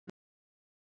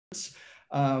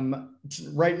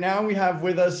Right now we have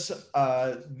with us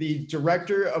the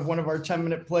director of one of our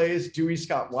 10-minute plays, Dewey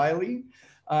Scott-Wiley,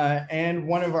 and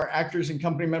one of our actors and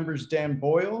company members, Dan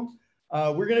Boyle.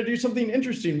 We're going to do something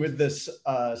interesting with this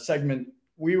segment.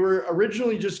 We were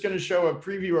originally just going to show a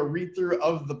preview, a read-through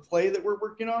of the play that we're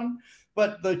working on,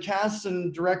 but the cast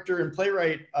and director and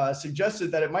playwright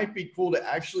suggested that it might be cool to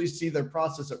actually see their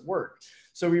process at work.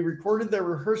 So we recorded their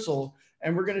rehearsal,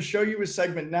 and we're going to show you a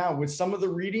segment now with some of the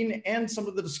reading and some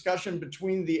of the discussion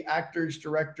between the actors,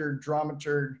 director,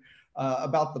 dramaturg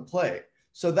about the play.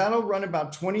 So that'll run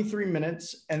about 23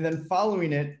 minutes. And then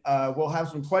following it, we'll have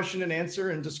some question and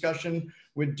answer and discussion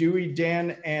with Dewey,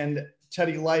 Dan, and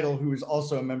Teddy Lytle, who is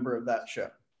also a member of that show.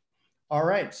 All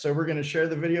right, so we're going to share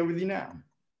the video with you now.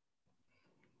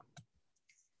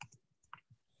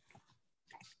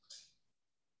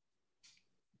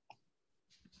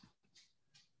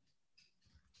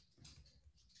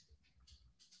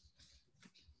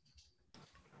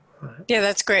 Yeah,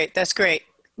 that's great. That's great.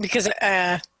 Because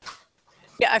yeah,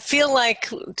 I feel like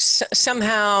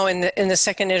somehow in the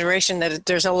second iteration that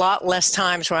there's a lot less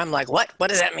times where I'm like, what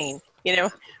does that mean? You know,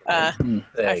 I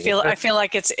feel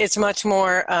like it's much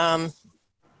more kind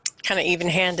of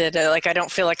even-handed. Like I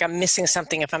don't feel like I'm missing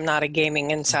something if I'm not a gaming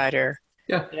insider.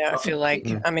 Yeah. You know, I feel like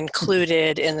I'm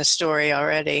included in the story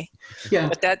already. Yeah.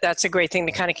 But that's a great thing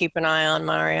to kind of keep an eye on,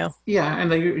 Mario. Yeah,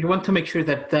 and you want to make sure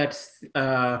that that's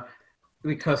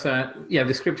because yeah,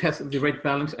 the script has the right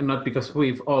balance, and not because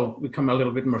we've all become a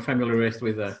little bit more familiarized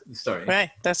with the story. Right,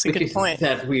 that's a good point.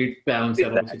 That weird balance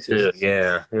that always exists.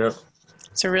 Yeah.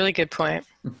 It's a really good point.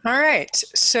 All right,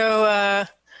 so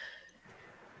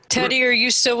Teddy, are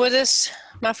you still with us,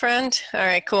 my friend? All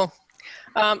right, cool.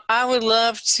 I would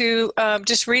love to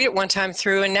just read it one time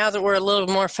through, and now that we're a little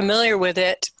more familiar with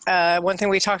it, one thing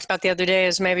we talked about the other day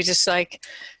is maybe just like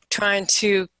trying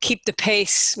to keep the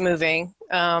pace moving.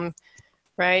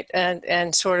 Right,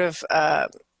 and sort of,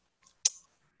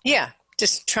 yeah,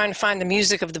 just trying to find the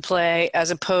music of the play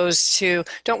as opposed to,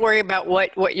 don't worry about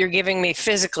what you're giving me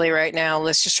physically right now.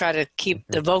 Let's just try to keep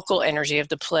the vocal energy of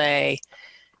the play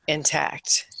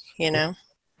intact, you know?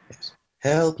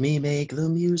 Help me make the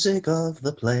music of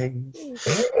the play.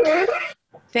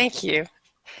 Thank you.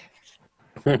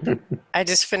 I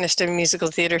just finished a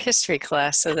musical theater history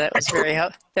class, so that was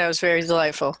very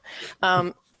delightful.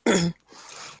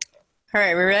 All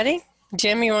right, we ready?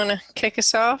 Jim, you want to kick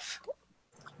us off?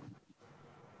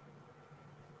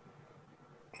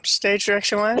 Stage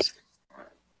direction-wise?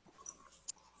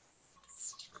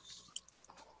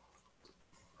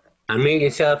 Unmute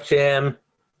yourself, Jim.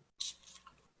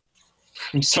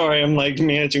 I'm sorry, I'm like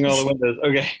managing all the windows.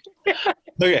 Okay.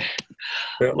 Okay.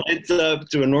 Lights up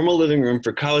to a normal living room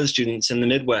for college students in the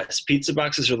Midwest. Pizza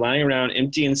boxes are lying around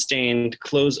empty and stained,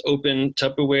 clothes open,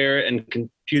 Tupperware and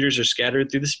computers are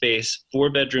scattered through the space. 4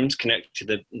 bedrooms connect to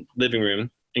the living room,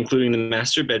 including the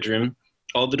master bedroom.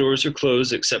 All the doors are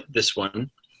closed except this one.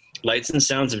 Lights and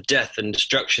sounds of death and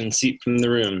destruction seep from the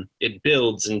room. It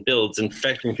builds and builds,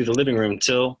 infecting through the living room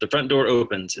till the front door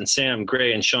opens and Sam,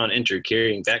 Gray, and Sean enter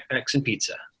carrying backpacks and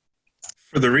pizza.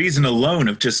 For the reason alone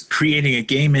of just creating a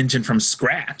game engine from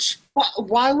scratch.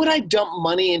 Why would I dump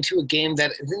money into a game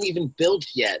that isn't even built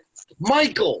yet?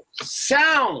 Michael,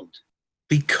 sound!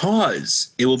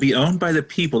 Because it will be owned by the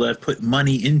people that have put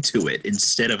money into it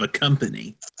instead of a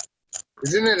company.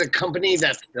 Isn't it a company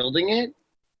that's building it?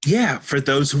 Yeah, for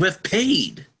those who have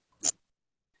paid.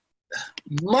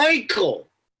 Michael,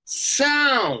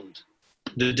 sound!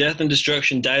 The death and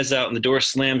destruction dies out and the door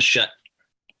slams shut.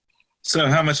 So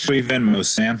how much do we Venmo,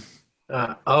 Sam?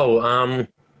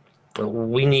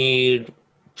 We need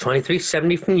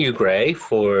 $23.70 from you, Gray,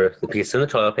 for the pizza and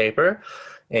the toilet paper.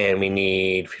 And we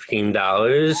need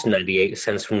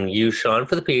 $15.98 from you, Sean,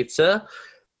 for the pizza.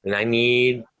 And I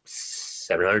need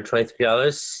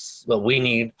 $723. Well, we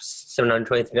need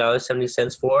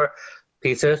 $723.70 for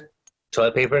pizza,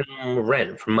 toilet paper, and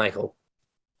rent from Michael.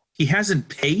 He hasn't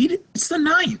paid? It's the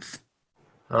 9th.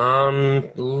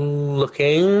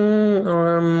 Looking,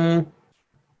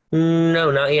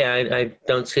 no, not yet. I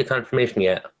don't see a confirmation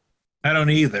yet. I don't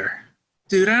either.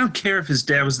 Dude, I don't care if his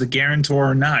dad was the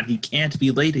guarantor or not. He can't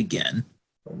be late again.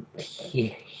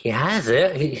 He has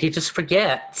it. He just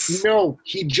forgets. No,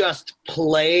 he just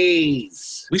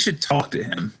plays. We should talk to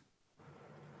him.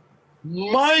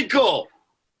 Michael!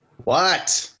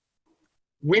 What?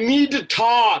 We need to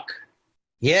talk.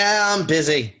 Yeah, I'm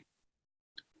busy.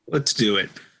 Let's do it.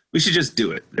 We should just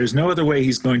do it. There's no other way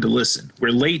he's going to listen.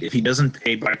 We're late if he doesn't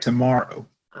pay by tomorrow.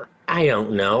 I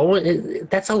don't know.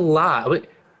 That's a lot. We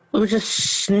were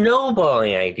just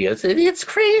snowballing ideas. It's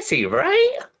crazy,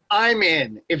 right? I'm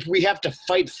in if we have to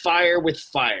fight fire with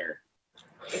fire.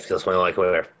 Feels more like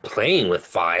we're playing with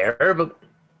fire, but...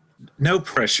 No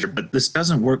pressure, but this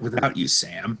doesn't work without you,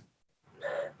 Sam.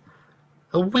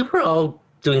 We were all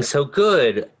doing so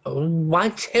good. Why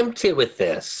tempt it with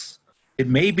this? It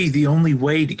may be the only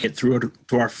way to get through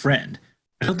to our friend.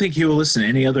 I don't think he will listen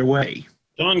any other way.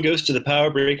 Sean goes to the power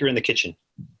breaker in the kitchen.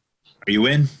 Are you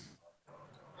in?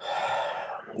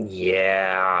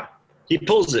 Yeah. He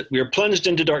pulls it. We are plunged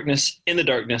into darkness, in the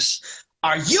darkness.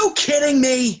 Are you kidding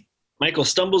me? Michael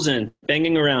stumbles in,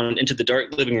 banging around into the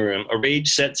dark living room. A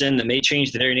rage sets in that may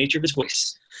change the very nature of his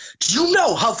voice. Do you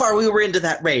know how far we were into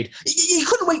that raid? You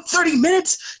couldn't wait 30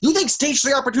 minutes? You think stage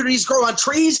 3 opportunities grow on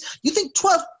trees? You think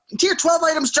tier 12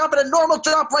 items drop at a normal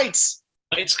drop rates?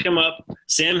 Lights come up.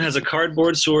 Sam has a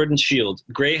cardboard sword and shield.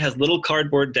 Gray has little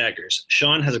cardboard daggers.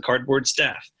 Sean has a cardboard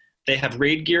staff. They have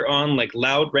raid gear on like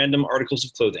loud, random articles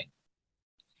of clothing.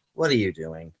 What are you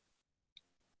doing?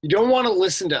 You don't want to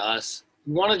listen to us.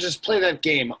 You want to just play that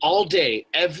game all day,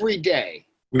 every day.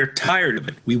 We're tired of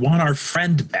it. We want our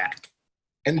friend back.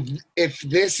 And if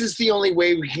this is the only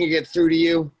way we can get through to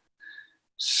you,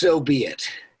 so be it.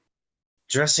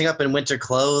 Dressing up in winter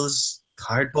clothes?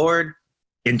 Cardboard?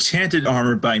 Enchanted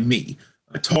armor by me,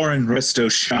 a Tauran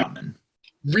resto shaman.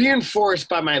 Reinforced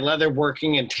by my leather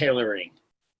working and tailoring.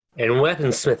 And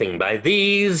weaponsmithing by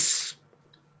these...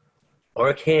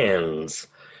 Orcans.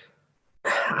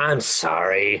 I'm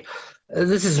sorry.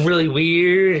 This is really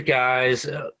weird, guys.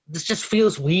 This just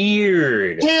feels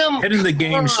weird. Sam, Head in the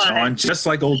game, on. Sean, just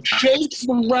like old times. Shake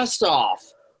some rust off.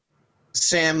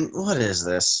 Sam, what is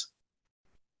this?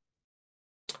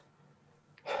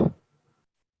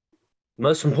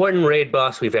 Most important raid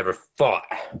boss we've ever fought.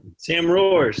 Sam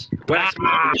roars. Whacks me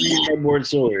with a cardboard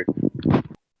sword.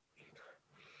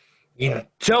 You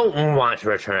don't want to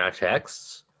return our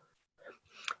texts.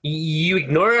 You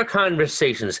ignore our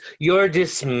conversations. You're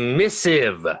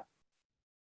dismissive.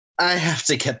 I have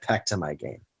to get back to my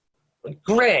game.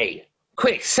 Gray,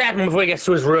 quick, sap him before he gets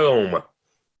to his room.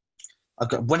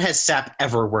 Okay, when has SAP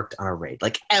ever worked on a raid?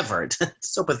 Like, ever? It's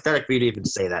so pathetic for you to even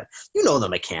say that. You know the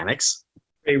mechanics.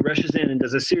 Gray rushes in and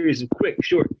does a series of quick,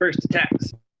 short burst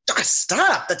attacks.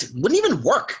 Stop! That wouldn't even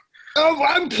work. Oh,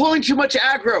 I'm pulling too much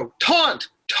aggro. Taunt!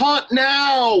 Taunt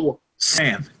now!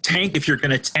 Sam, tank if you're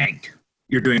going to tank.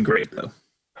 You're doing great, though.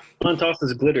 Sean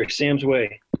tosses glitter Sam's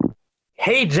way.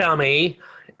 Hey, dummy,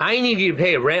 I need you to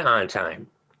pay rent on time.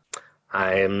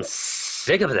 I'm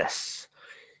sick of this.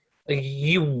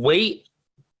 You wait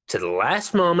to the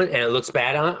last moment and it looks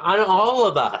bad on all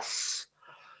of us.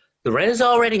 The rent is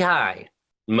already high.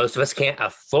 Most of us can't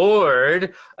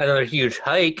afford another huge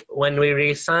hike when we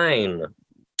resign.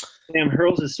 Sam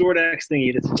hurls his sword axe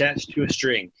thingy that's attached to a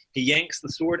string. He yanks the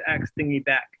sword axe thingy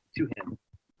back to him.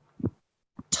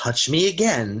 Touch me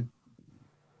again,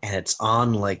 and it's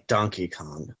on like Donkey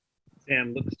Kong.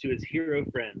 Sam looks to his hero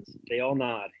friends. They all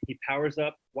nod. He powers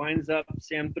up, winds up.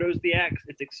 Sam throws the axe.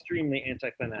 It's extremely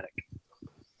anticlimactic.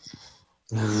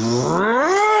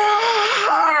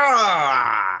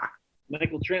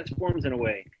 Michael transforms in a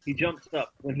way. He jumps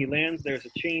up. When he lands, there's a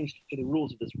change to the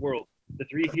rules of this world. The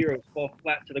three heroes fall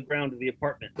flat to the ground of the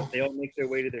apartment. They all make their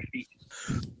way to their feet.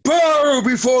 Bow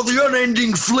before the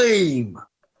unending flame!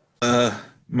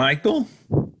 Michael?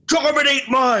 Dominate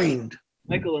mind!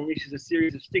 Michael unleashes a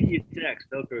series of sticky attacks,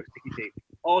 Velcro sticky tape.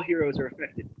 All heroes are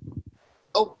affected.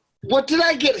 Oh, what did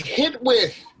I get hit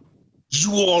with?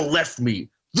 You all left me.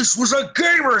 This was a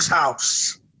gamer's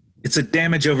house! It's a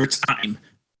damage over time.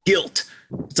 Guilt.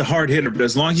 It's a hard hitter, but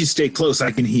as long as you stay close,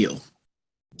 I can heal.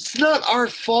 It's not our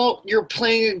fault you're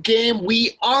playing a game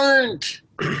we aren't.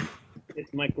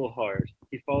 It's Michael hard.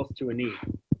 He falls to a knee.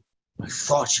 I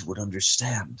thought you would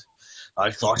understand. I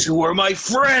thought you were my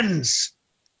friends!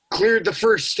 Cleared the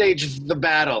first stage of the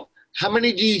battle. How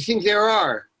many do you think there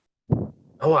are?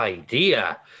 No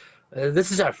idea.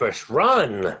 This is our first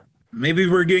run. Maybe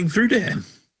we're getting through to him.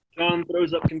 Sean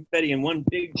throws up confetti in one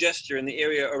big gesture in the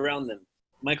area around them.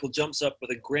 Michael jumps up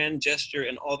with a grand gesture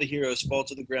and all the heroes fall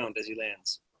to the ground as he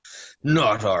lands.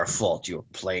 Not our fault you're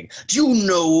playing. Do you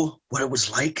know what it was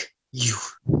like? You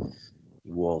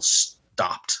all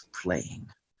stopped playing.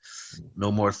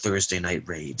 No more Thursday night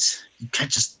raids. You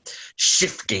can't just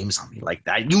shift games on me like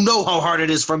that. You know how hard it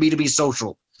is for me to be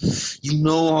social. You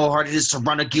know how hard it is to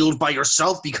run a guild by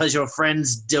yourself because your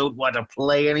friends don't want to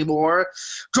play anymore?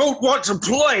 Don't want to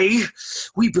play?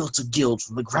 We built a guild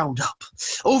from the ground up.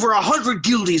 Over 100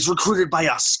 guildies recruited by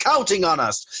us, counting on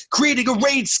us, creating a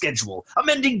raid schedule,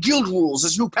 amending guild rules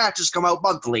as new patches come out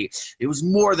monthly. It was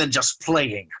more than just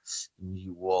playing.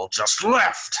 You all just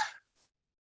left.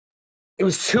 It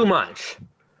was too much.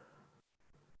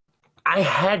 I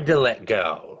had to let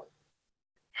go.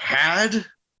 Had?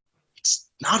 It's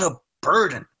not a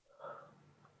burden.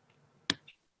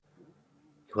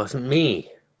 It wasn't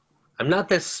me. I'm not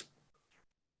this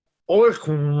orc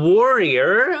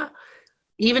warrior.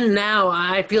 Even now,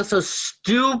 I feel so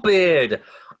stupid.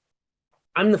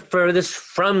 I'm the furthest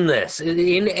from this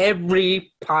in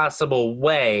every possible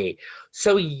way.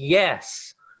 So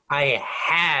yes, I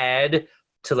had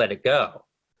to let it go.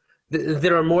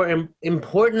 There are more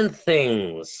important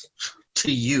things.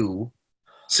 To you.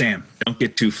 Sam, don't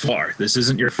get too far. This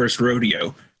isn't your first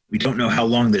rodeo. We don't know how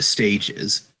long this stage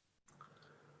is.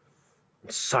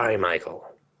 Sorry, Michael.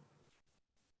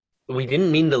 We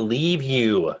didn't mean to leave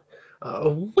you.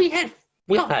 We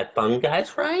all had fun,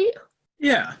 guys, right?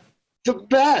 Yeah. The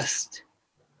best.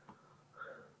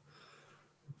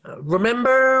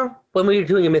 Remember when we were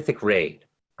doing a mythic raid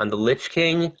on the Lich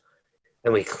King?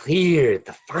 And we cleared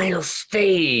the final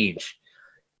stage.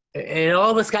 And all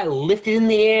of us got lifted in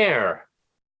the air.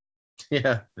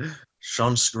 Yeah.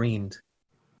 Sean screamed.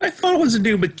 I thought it was a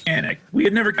new mechanic. We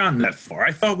had never gotten that far.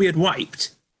 I thought we had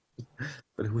wiped.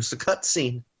 But it was the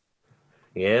cutscene.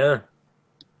 Yeah.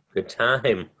 Good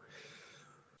time.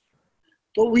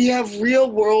 But we have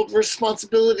real world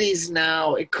responsibilities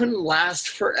now. It couldn't last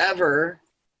forever.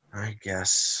 I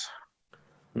guess.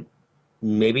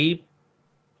 Maybe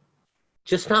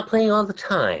just not playing all the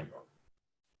time.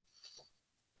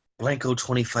 Blanco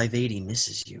 2580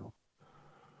 misses you.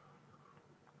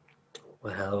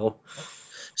 Well,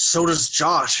 so does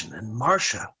Josh and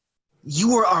Marcia.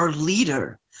 You were our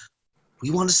leader. We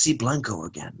want to see Blanco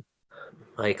again.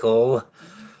 Michael.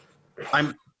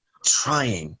 I'm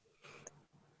trying.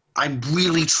 I'm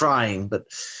really trying, but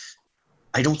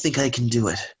I don't think I can do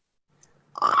it.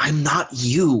 I'm not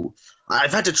you.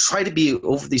 I've had to try to be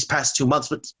over these past 2 months,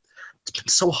 but it's been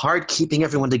so hard keeping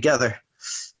everyone together.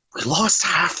 We lost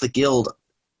half the guild.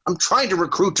 I'm trying to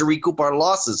recruit to recoup our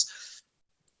losses.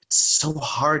 It's so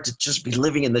hard to just be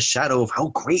living in the shadow of how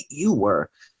great you were.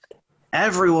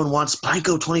 Everyone wants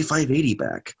Blanco 2580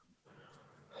 back.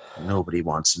 Nobody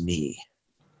wants me.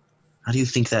 How do you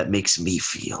think that makes me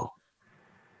feel?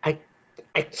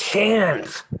 I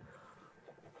can't.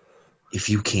 If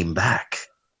you came back,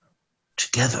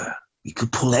 together, we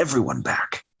could pull everyone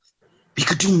back. We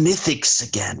could do mythics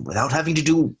again without having to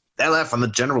do LF on the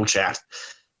general chat.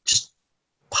 Just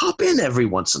pop in every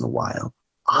once in a while.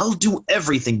 I'll do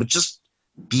everything, but just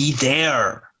be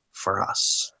there for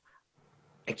us.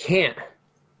 I can't.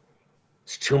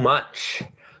 It's too much.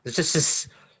 There's just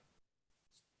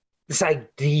this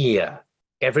idea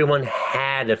everyone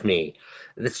had of me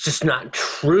that's just not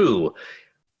true.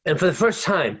 And for the first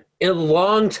time in a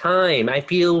long time, I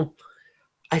feel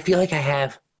like I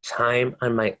have time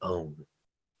on my own.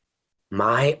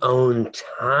 My own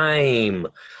time.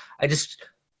 I just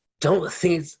don't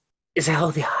think it's a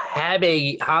healthy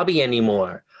hobby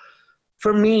anymore.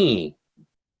 For me,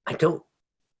 I don't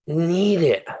need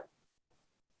it.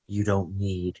 You don't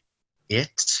need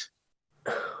it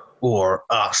or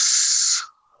us.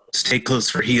 Stay close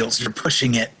for heels. You're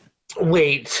pushing it.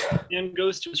 Wait. Dan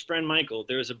goes to his friend Michael.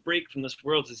 There is a break from this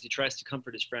world as he tries to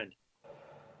comfort his friend.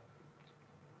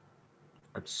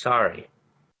 I'm sorry.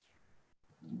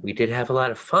 We did have a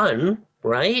lot of fun,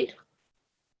 right?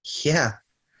 Yeah,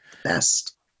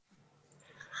 best.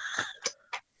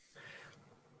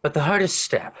 But the hardest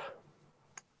step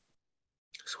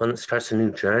is one that starts a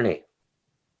new journey.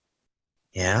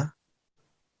 Yeah?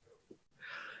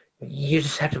 You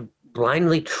just have to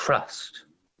blindly trust.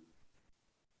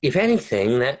 If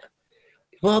anything, that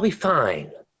it will all be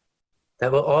fine.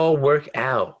 That will all work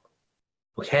out.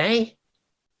 Okay?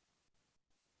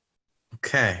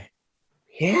 Okay.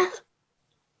 Yeah?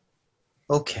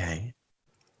 Okay.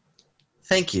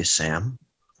 Thank you, Sam.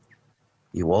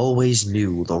 You always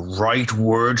knew the right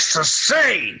words to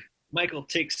say! Michael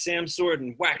takes Sam's sword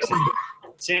and whacks it.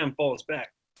 Sam falls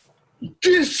back.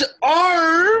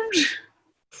 Disarmed?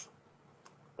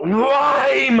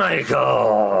 Why,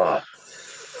 Michael?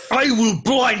 I will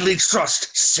blindly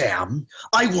trust Sam.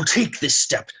 I will take this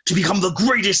step to become the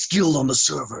greatest guild on the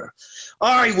server.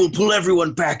 I will pull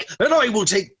everyone back, and I will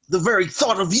take the very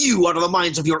thought of you out of the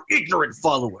minds of your ignorant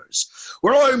followers.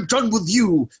 When I'm done with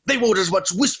you, they won't as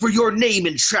much whisper your name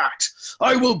in chat.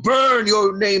 I will burn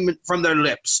your name from their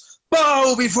lips.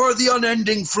 Bow before the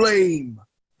unending flame.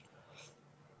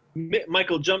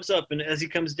 Michael jumps up, and as he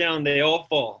comes down, they all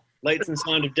fall. Lights and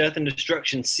sound of death and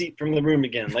destruction seep from the room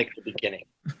again, like at the beginning.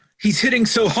 He's hitting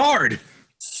so hard.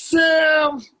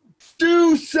 Sam,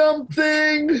 do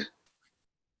something.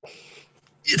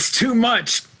 It's too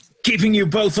much, keeping you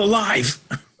both alive.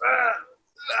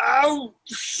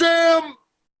 Sam,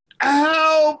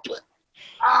 help.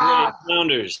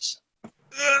 Flounders.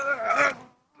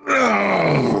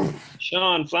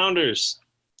 Sean, Flounders.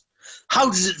 How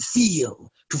does it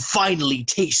feel to finally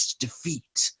taste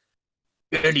defeat?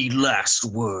 Any last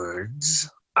words?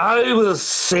 I will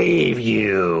save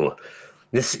you.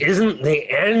 This isn't the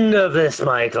end of this,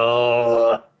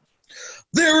 Michael.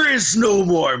 There is no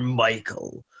more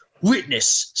Michael.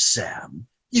 Witness, Sam.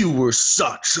 You were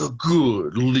such a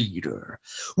good leader.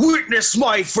 Witness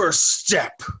my first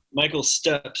step. Michael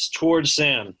steps towards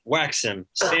Sam. Whacks him.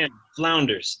 Sam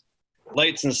flounders.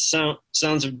 Lights and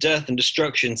sounds of death and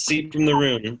destruction seep from the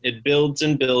room. It builds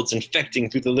and builds, infecting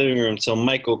through the living room until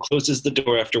Michael closes the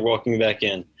door after walking back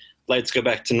in. Lights go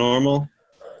back to normal.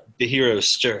 The heroes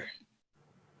stir.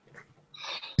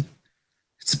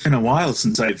 It's been a while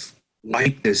since I've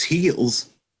wiped his heels.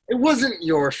 It wasn't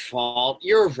your fault.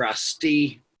 You're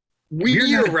rusty. We're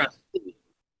not- rusty.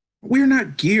 We're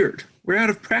not geared. We're out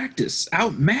of practice,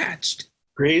 outmatched.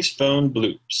 Gray's phone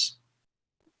bloops.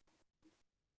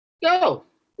 No,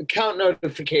 account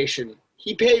notification.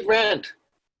 He paid rent.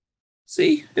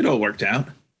 See, it all worked out.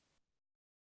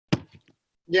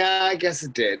 Yeah, I guess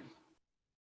it did.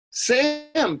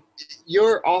 Sam,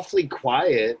 you're awfully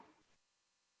quiet.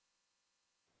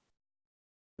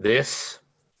 This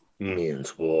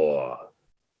means war.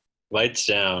 Lights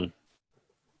down.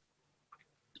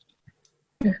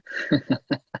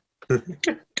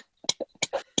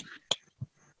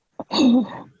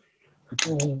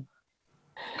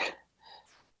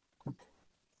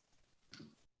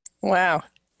 Wow.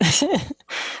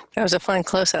 That was a fun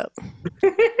close-up.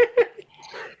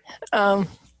 I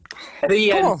think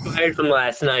you got Cool. inspired from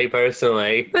last night,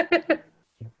 personally.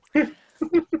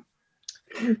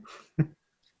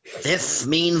 This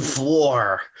means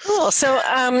war. Cool. So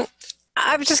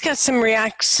I've just got some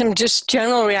just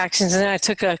general reactions, and then I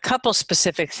took a couple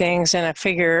specific things, and I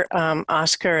figure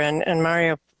Oscar and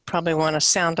Mario probably want to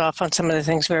sound off on some of the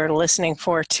things we were listening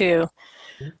for too.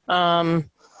 I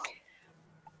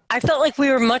felt like we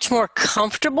were much more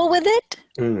comfortable with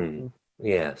it.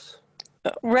 Yes.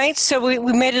 Right. So we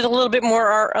made it a little bit more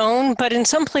our own, but in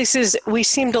some places we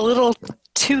seemed a little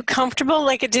too comfortable.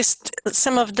 Like it just,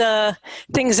 some of the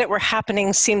things that were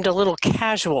happening seemed a little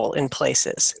casual in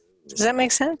places. Does that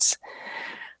make sense?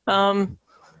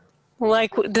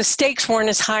 Like the stakes weren't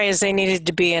as high as they needed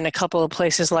to be in a couple of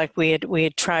places like we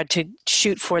had tried to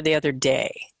shoot for the other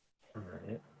day.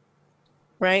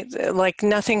 Right? Like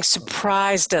nothing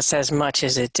surprised us as much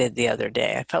as it did the other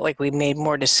day. I felt like we made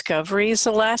more discoveries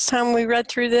the last time we read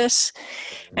through this,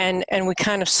 and we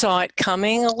kind of saw it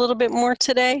coming a little bit more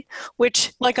today,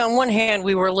 which, like, on one hand,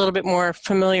 we were a little bit more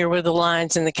familiar with the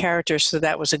lines and the characters, so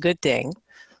that was a good thing.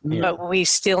 Yeah. But we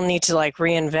still need to, like,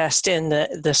 reinvest in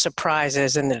the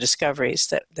surprises and the discoveries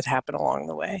that happen along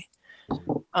the way.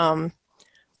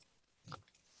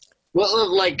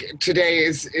 Well, like today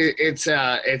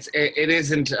it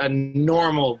isn't a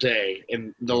normal day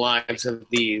in the lives of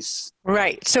these.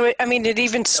 Right. So, it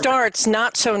even starts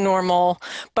not so normal,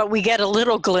 but we get a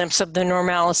little glimpse of the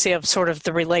normalcy of sort of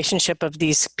the relationship of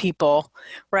these people,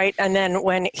 right? And then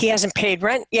when he hasn't paid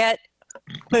rent yet,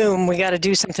 boom, we got to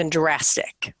do something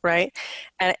drastic, right?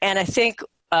 And I think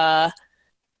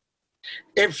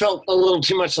It felt a little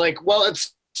too much like, well,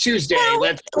 it's Tuesday.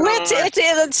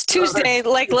 It's Tuesday.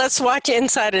 Like, let's watch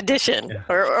Inside Edition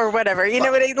or whatever. You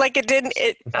know what? Like, it didn't.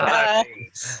 But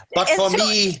for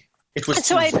me, it was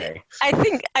Tuesday. I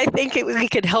think we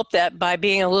could help that by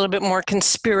being a little bit more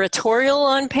conspiratorial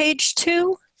on page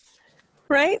 2,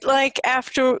 right? Like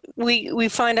after we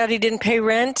find out he didn't pay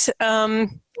rent.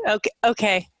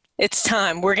 Okay, it's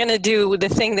time. We're gonna do the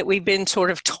thing that we've been sort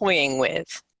of toying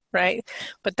with. Right,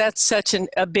 but that's such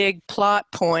a big plot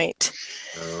point.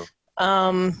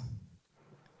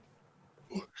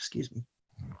 Excuse me.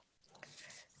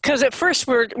 Because at first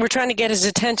we're trying to get his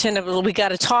attention. We got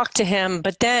to talk to him,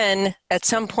 but then at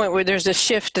some point where there's a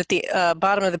shift at the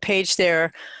bottom of the page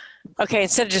there. Okay,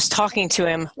 instead of just talking to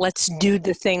him, let's do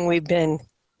the thing we've been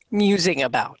musing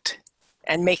about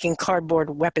and making cardboard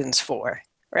weapons for.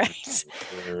 Right?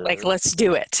 Like, let's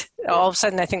do it. All of a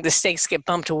sudden, I think the stakes get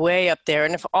bumped way up there.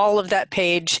 And if all of that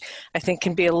page, I think,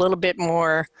 can be a little bit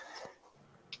more,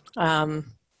 him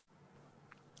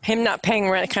not paying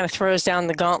rent kind of throws down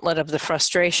the gauntlet of the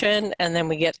frustration. And then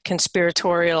we get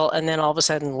conspiratorial. And then all of a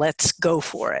sudden, let's go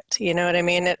for it. You know what I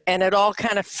mean? And it all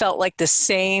kind of felt like the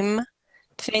same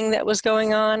thing that was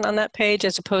going on that page,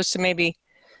 as opposed to maybe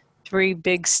 3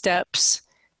 big steps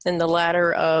in the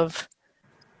ladder of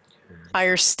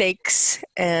higher stakes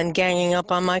and ganging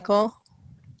up on Michael.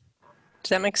 Does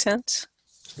that make sense?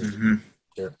 Mm-hmm.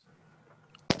 Yeah.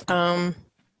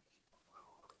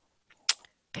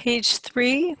 Page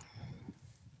 3.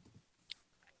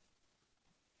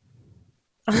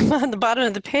 on the bottom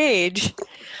of the page.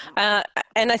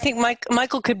 And I think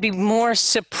Michael could be more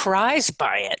surprised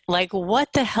by it. Like,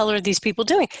 what the hell are these people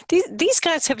doing? These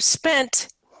guys have spent,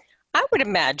 I would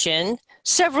imagine,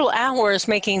 several hours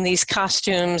making these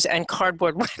costumes and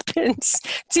cardboard weapons.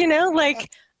 Do you know, like,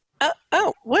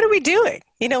 oh, what are we doing?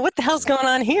 You know, what the hell's going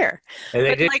on here? And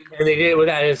they did it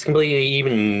without us completely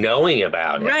even knowing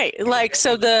about it. Right. Like,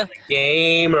 so the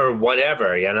game or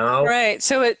whatever, you know? Right.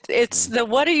 So it's the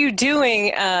what are you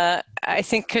doing? I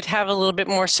think could have a little bit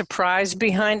more surprise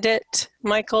behind it,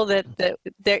 Michael. That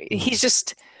he's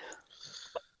just.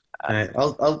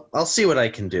 I'll see what I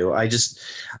can do.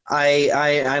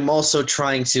 I'm also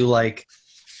trying to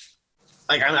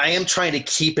I am trying to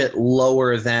keep it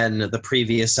lower than the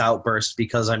previous outburst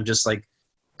because I'm just like,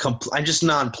 I'm just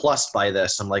nonplussed by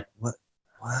this. I'm like, what?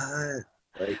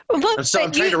 Like, I'm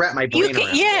trying to wrap my brain around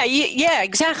it. Yeah,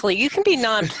 exactly. You can be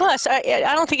nonplussed. I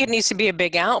don't think it needs to be a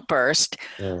big outburst.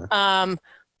 Yeah.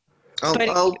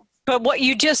 But what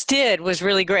you just did was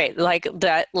really great. Like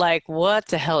that. Like, what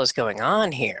the hell is going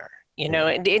on here? You know,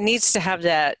 it needs to have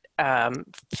that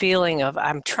feeling of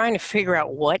I'm trying to figure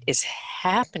out what is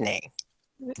happening.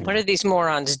 What are these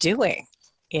morons doing?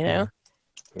 You know?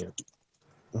 Yeah.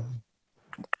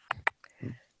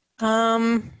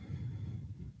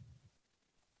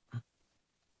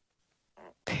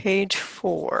 Page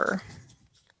 4.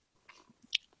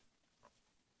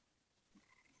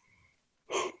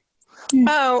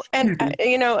 Oh, and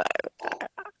you know,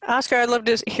 Oscar, I'd love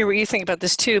to hear what you think about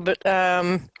this too. But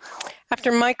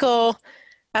after Michael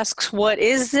asks, "What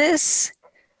is this?"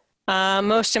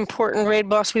 Most important raid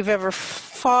boss we've ever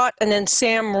fought, and then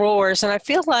Sam roars, and I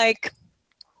feel like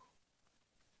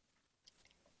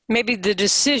maybe the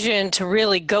decision to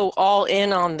really go all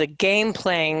in on the game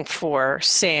playing for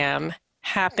Sam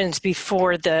happens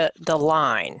before the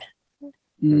line,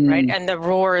 right? And the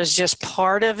roar is just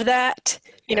part of that,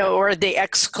 you know, or the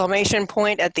exclamation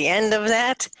point at the end of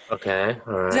that. Okay,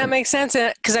 all right. Does that make sense?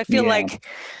 Because I feel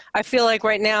like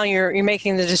right now you're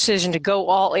making the decision to go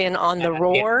all in on the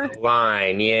roar. The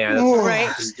line, yeah.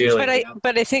 That's right.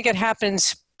 But I think it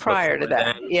happens prior to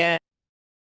that. Yeah.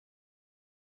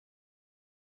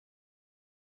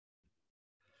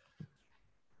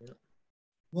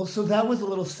 Well, so that was a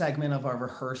little segment of our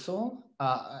rehearsal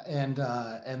and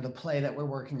the play that we're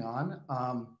working on.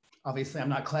 Obviously, I'm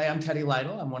not Clay, I'm Teddy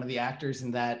Lytle. I'm one of the actors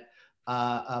in that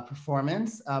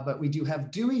performance, but we do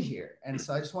have Dewey here. And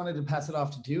so I just wanted to pass it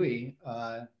off to Dewey.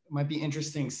 It might be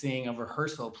interesting seeing a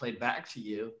rehearsal played back to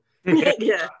you. Yeah,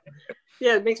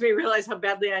 it makes me realize how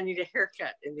badly I need a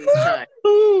haircut in these times.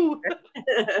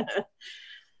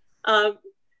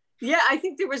 Yeah, I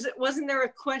think wasn't there a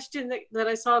question that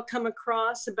I saw come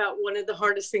across about one of the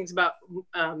hardest things about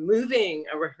moving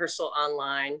a rehearsal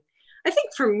online? I think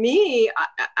for me,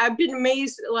 I've been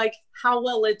amazed like how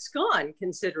well it's gone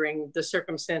considering the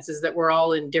circumstances that we're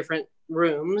all in different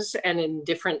rooms and in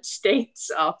different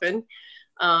states often.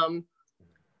 And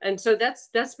so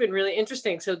that's been really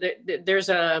interesting. So there's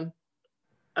a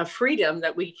freedom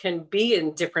that we can be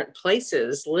in different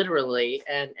places literally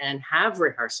and have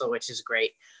rehearsal, which is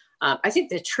great. I think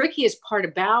the trickiest part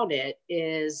about it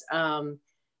is,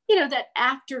 you know, that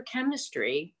actor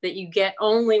chemistry that you get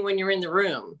only when you're in the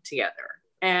room together,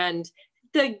 and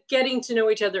the getting to know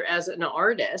each other as an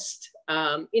artist.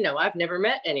 You know, I've never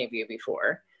met any of you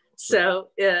before, so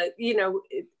you know,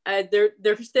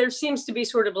 there seems to be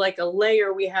sort of like a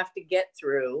layer we have to get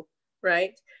through,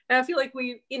 right? And I feel like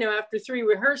we, you know, after 3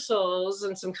 rehearsals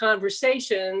and some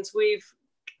conversations, we've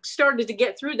started to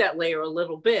get through that layer a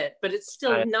little bit, but it's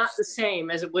still not the same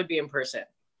as it would be in person.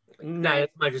 Not as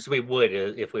much as we would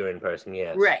if we were in person,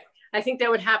 yes. Right. I think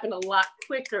that would happen a lot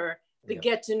quicker. The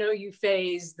get to know you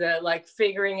phase, the like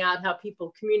figuring out how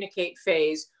people communicate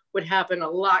phase would happen a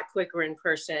lot quicker in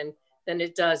person than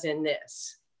it does in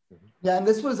this. Yeah, and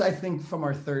this was, I think, from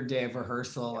our 3rd day of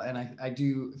rehearsal. And I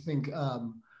do think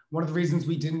one of the reasons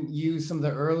we didn't use some of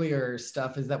the earlier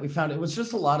stuff is that we found it was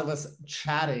just a lot of us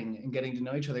chatting and getting to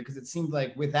know each other, because it seemed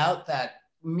like without that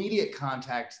immediate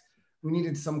contact, we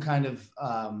needed some kind of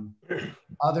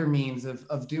other means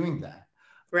of doing that.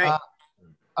 Right.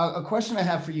 A question I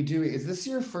have for you, Dewey, is this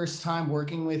your first time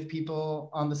working with people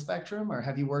on the spectrum, or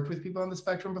have you worked with people on the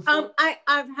spectrum before?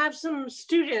 I've had some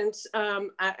students.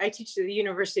 I teach at the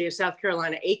University of South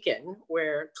Carolina, Aiken,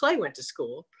 where Clay went to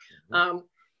school.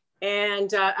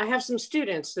 And I have some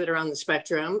students that are on the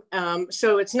spectrum.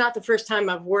 So it's not the first time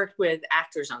I've worked with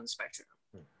actors on the spectrum.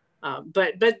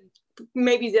 But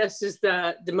maybe this is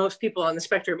the most people on the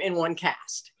spectrum in one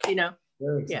cast, you know?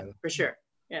 Yeah, for sure.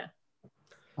 Yeah.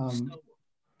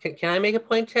 Can I make a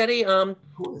point, Teddy?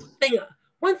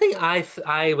 One thing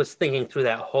I was thinking through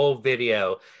that whole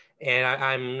video, and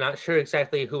I'm not sure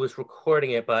exactly who was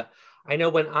recording it, but I know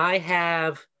when I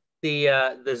have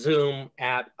the Zoom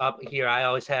app up here, I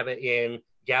always have it in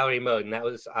gallery mode, and that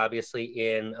was obviously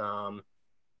in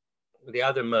the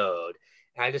other mode.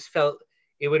 And I just felt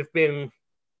it would have been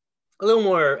a little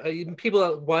more,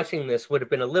 people watching this would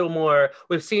have been a little more,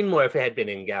 we've seen more if it had been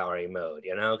in gallery mode,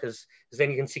 you know, because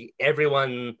then you can see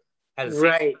everyone at the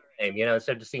same time, you know,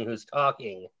 instead of seeing who's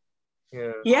talking.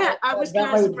 Yeah, I was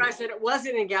kind of surprised that it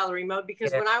wasn't in gallery mode,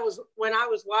 because when I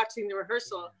was watching the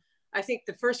rehearsal, I think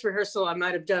the first rehearsal I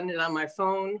might have done it on my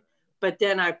phone, but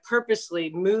then I purposely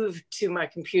moved to my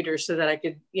computer so that I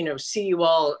could, you know, see you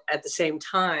all at the same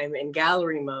time in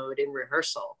gallery mode in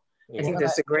rehearsal. I think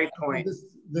that's a great point.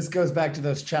 This goes back to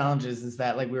those challenges, is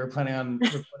that like we were planning on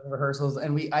recording rehearsals,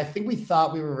 and I think we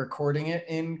thought we were recording it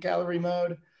in gallery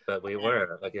mode. But we weren't.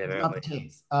 Not the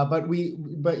case.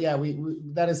 But yeah,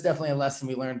 that is definitely a lesson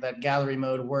we learned, that gallery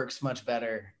mode works much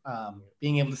better.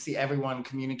 Being able to see everyone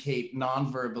communicate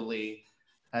non-verbally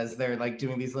as they're like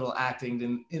doing these little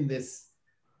acting in this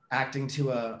acting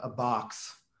to a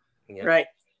box. Yeah. Right.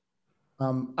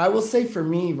 I will say for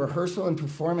me, rehearsal and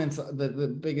performance,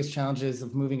 the biggest challenges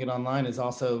of moving it online is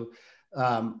also,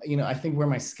 you know, I think where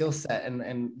my skill set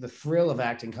and the thrill of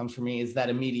acting comes for me is that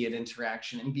immediate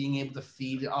interaction and being able to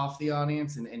feed off the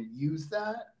audience and use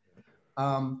that.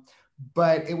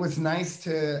 But it was nice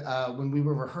to, when we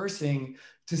were rehearsing,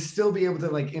 to still be able to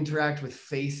like interact with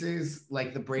faces,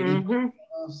 like the Brady.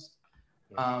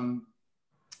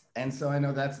 And so I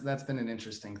know that's been an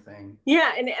interesting thing.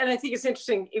 Yeah, and I think it's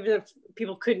interesting, even if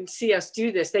people couldn't see us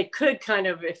do this, they could kind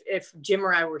of, if Jim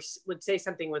or I would say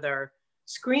something with our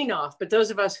screen off, but those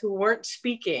of us who weren't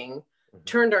speaking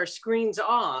turned our screens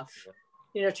off,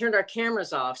 you know, turned our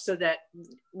cameras off, so that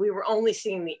we were only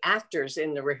seeing the actors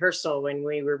in the rehearsal when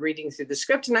we were reading through the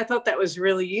script. And I thought that was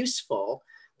really useful,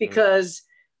 because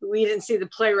we didn't see the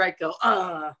playwright go,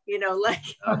 you know, like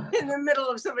in the middle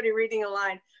of somebody reading a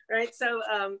line, right? So,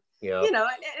 you know,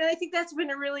 and I think that's been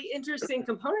a really interesting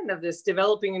component of this,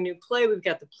 developing a new play. We've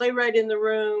got the playwright in the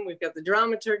room, we've got the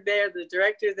dramaturg there, the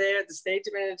director there, the stage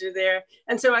manager there.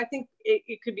 And so I think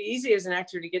it could be easy as an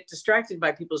actor to get distracted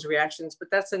by people's reactions, but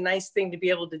that's a nice thing to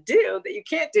be able to do that you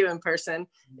can't do in person,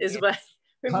 is by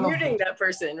muting that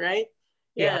person, right?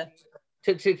 Yeah.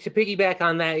 To piggyback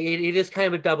on that, it is kind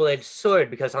of a double-edged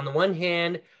sword, because on the one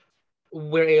hand,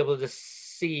 we're able to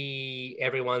see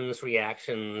everyone's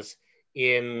reactions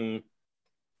in,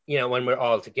 you know, when we're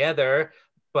all together,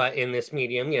 but in this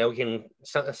medium, you know,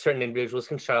 certain individuals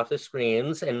can shut off the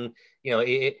screens, and, you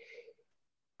know,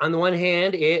 on the one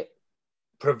hand, it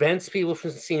prevents people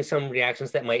from seeing some reactions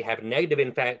that might have a negative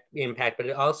impact, but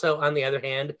it also, on the other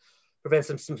hand, prevents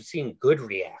them from seeing good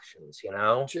reactions, you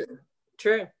know?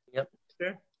 True. Yep.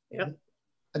 Sure. Yep.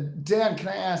 Dan, can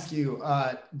I ask you,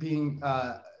 being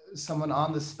someone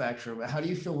on the spectrum, how do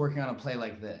you feel working on a play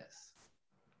like this?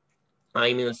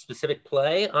 I mean, a specific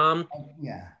play?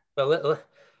 Yeah. Well,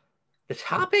 the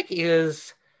topic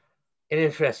is an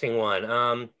interesting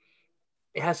one.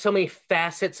 It has so many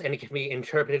facets, and it can be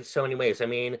interpreted so many ways. I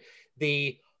mean,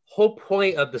 the whole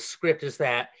point of the script is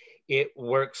that it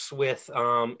works with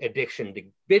addiction to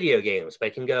video games, but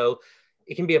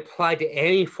it can be applied to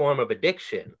any form of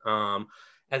addiction.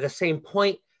 At the same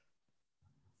point,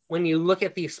 when you look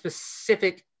at the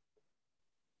specific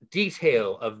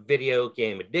detail of video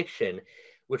game addiction,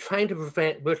 we're trying to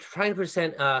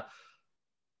present a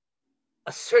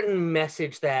certain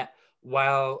message that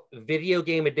while video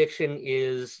game addiction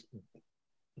is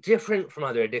different from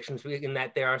other addictions, in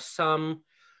that there are some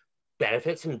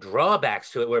benefits and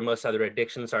drawbacks to it, where most other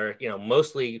addictions are, you know,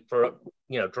 mostly for,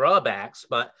 you know, drawbacks,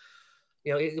 but,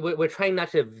 you know, we're trying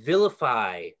not to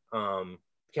vilify the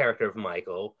character of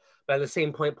Michael, but at the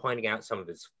same point pointing out some of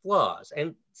his flaws,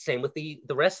 and same with the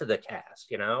rest of the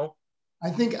cast, you know? I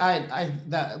think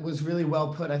that was really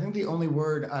well put. I think the only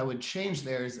word I would change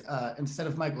there is, instead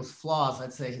of Michael's flaws,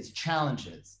 I'd say his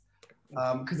challenges.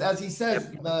 Because as he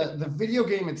says, the video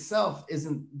game itself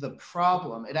isn't the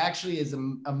problem. It actually is a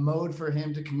mode for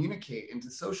him to communicate and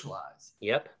to socialize.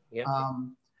 Yep.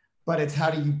 But it's how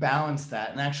do you balance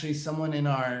that? And actually someone in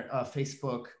our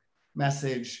Facebook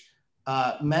message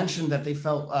mentioned that they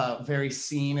felt very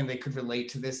seen and they could relate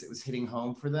to this. It was hitting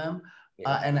home for them.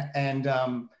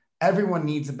 And everyone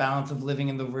needs a balance of living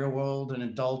in the real world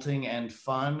and adulting and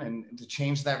fun, and to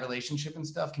change that relationship and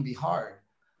stuff can be hard.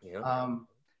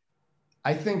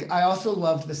 I think I also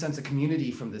loved the sense of community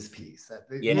from this piece.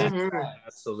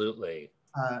 Absolutely.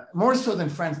 More so than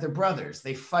friends, they're brothers.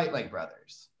 They fight like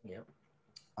brothers.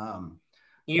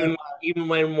 Even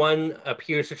when one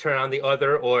appears to turn on the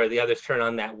other, or the others turn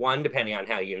on that one, depending on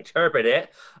how you interpret it.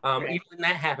 Right. Even when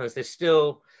that happens, there's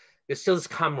still this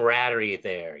camaraderie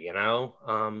there, you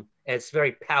know. It's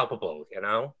very palpable, you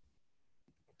know.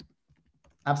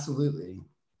 Absolutely.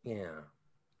 Yeah.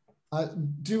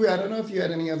 Dewey, I don't know if you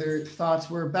had any other thoughts.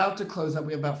 We're about to close up.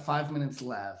 We have about 5 minutes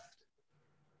left.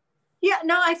 Yeah,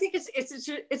 no, I think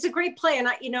it's a great play, and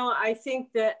I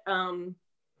think that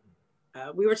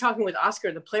we were talking with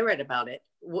Oscar, the playwright, about it.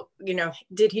 You know,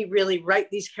 did he really write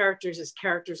these characters as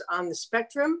characters on the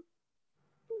spectrum?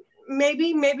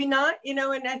 Maybe, maybe not. You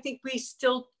know, and I think we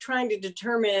still trying to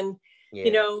determine,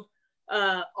 you know,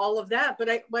 all of that. But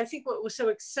I think what was so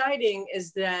exciting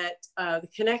is that the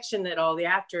connection that all the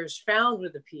actors found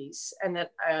with the piece, and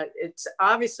that it's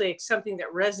obviously something that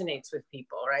resonates with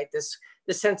people, right?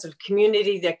 The sense of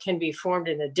community that can be formed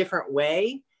in a different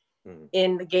way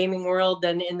in the gaming world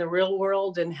than in the real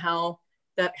world, and how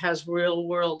that has real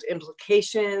world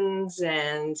implications.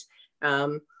 And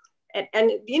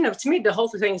you know, to me, the whole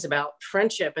thing is about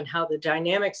friendship and how the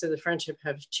dynamics of the friendship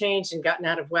have changed and gotten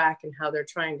out of whack, and how they're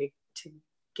trying to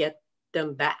get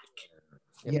them back.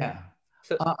 Yeah.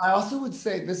 I also would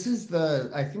say this is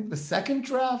I think the second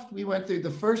draft we went through. The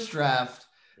first draft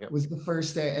was the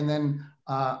first day, and then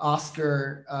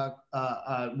Oscar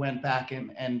went back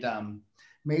and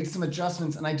made some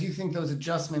adjustments. And I do think those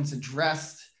adjustments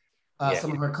addressed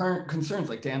some of our current concerns.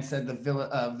 Like Dan said,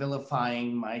 the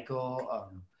vilifying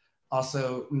Michael,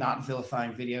 also not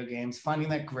vilifying video games, finding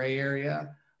that gray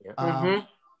area.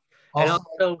 And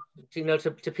also, you know,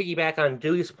 to piggyback on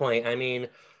Dewey's point, I mean,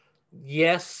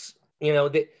 yes, you know,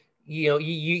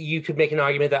 you could make an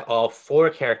argument that all 4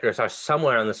 characters are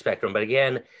somewhere on the spectrum, but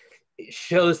again, it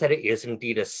shows that it is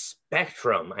indeed a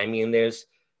spectrum. I mean, there's,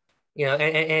 you know,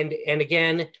 and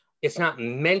again, it's not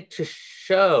meant to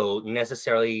show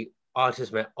necessarily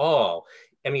autism at all.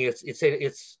 I mean,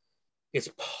 it's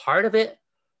part of it,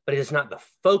 but it is not the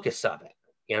focus of it.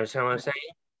 You understand what I'm saying?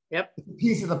 Yep. It's a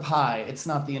piece of the pie. It's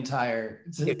not the entire.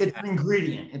 It's an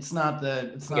ingredient. It's not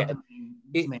the. It's not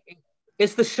the main.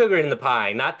 It's the sugar in the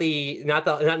pie, not the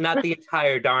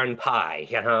entire darn pie.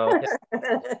 You know.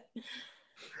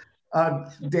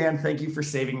 Dan, thank you for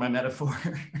saving my metaphor.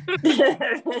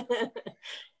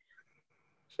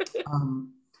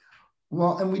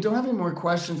 Well, and we don't have any more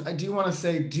questions. I do want to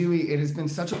say, Dewey, it has been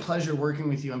such a pleasure working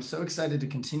with you. I'm so excited to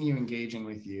continue engaging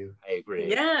with you. I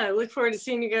agree. Yeah, I look forward to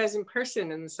seeing you guys in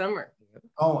person in the summer.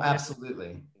 Oh,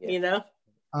 absolutely. You know?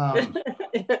 Yep.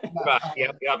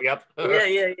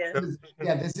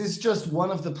 Yeah, this is just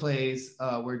one of the plays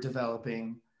we're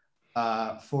developing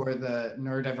for the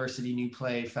Neurodiversity New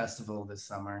Play Festival this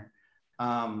summer.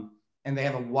 And they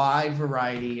have a wide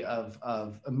variety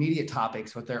of immediate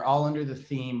topics, but they're all under the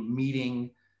theme meeting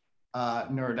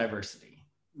neurodiversity,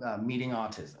 meeting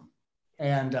autism.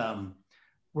 And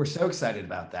we're so excited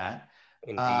about that.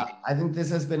 I think this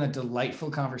has been a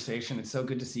delightful conversation. It's so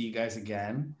good to see you guys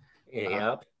again.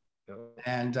 Yep.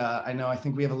 And I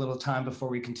think we have a little time before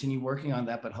we continue working on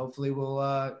that, but hopefully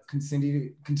we'll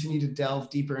continue to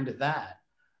delve deeper into that.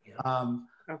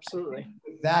 Absolutely.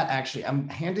 With that, actually, I'm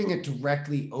handing it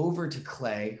directly over to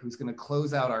Clay, who's going to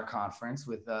close out our conference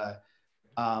with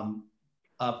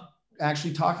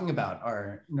actually talking about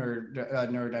our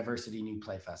Neurodiversity New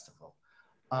Play Festival.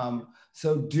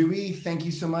 So Dewey, thank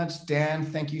you so much. Dan,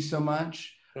 thank you so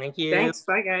much. Thank you. Thanks.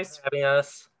 Bye, guys. Thanks for having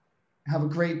us. Have a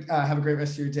great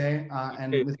rest of your day.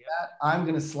 And with that, I'm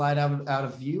going to slide out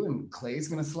of view, and Clay's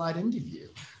going to slide into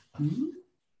view.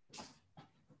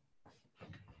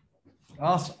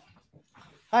 Awesome.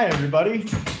 Hi, everybody.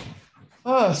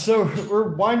 So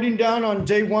we're winding down on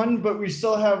day 1, but we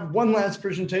still have one last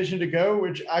presentation to go,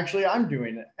 which actually I'm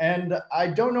doing. And I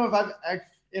don't know if I've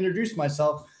introduced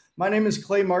myself. My name is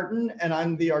Clay Martin, and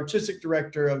I'm the artistic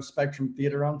director of Spectrum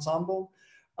Theatre Ensemble.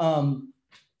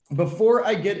 Before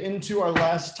I get into our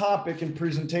last topic and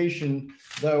presentation,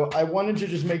 though, I wanted to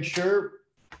just make sure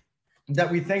that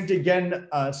we thanked again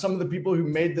some of the people who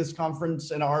made this conference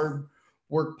and our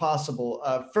work possible.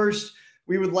 First,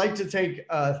 we would like to thank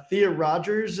Thea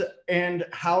Rogers and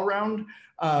HowlRound.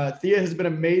 Thea has been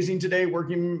amazing today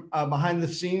working behind the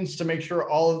scenes to make sure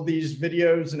all of these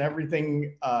videos and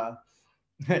everything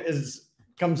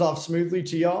comes off smoothly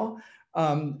to y'all.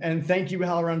 And thank you,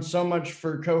 HowlRound, so much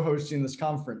for co-hosting this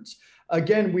conference.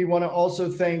 Again, we want to also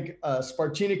thank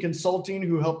Spartina Consulting,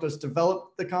 who helped us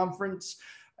develop the conference,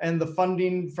 and the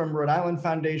funding from Rhode Island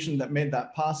Foundation that made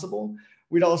that possible.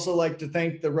 We'd also like to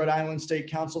thank the Rhode Island State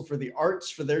Council for the Arts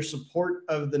for their support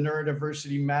of the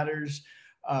Neurodiversity Matters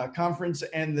Conference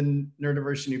and the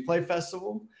Neurodiversity New Play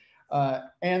Festival.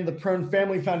 and the Prone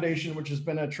Family Foundation, which has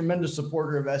been a tremendous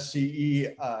supporter of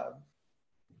SCE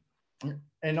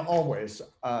in all ways.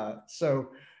 So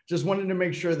just wanted to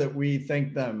make sure that we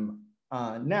thank them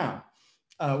now.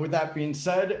 With that being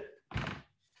said,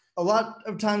 a lot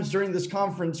of times during this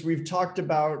conference, we've talked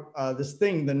about this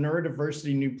thing, the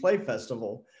Neurodiversity New Play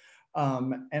Festival.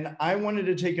 And I wanted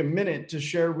to take a minute to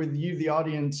share with you, the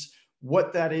audience,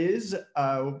 what that is,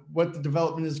 what the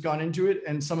development has gone into it,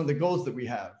 and some of the goals that we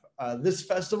have. This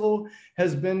festival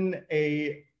has been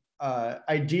a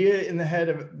idea in the head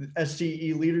of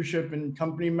SCE leadership and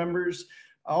company members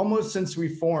almost since we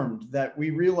formed, that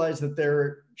we realized that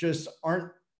there just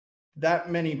aren't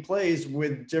that many plays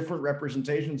with different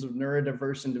representations of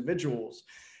neurodiverse individuals.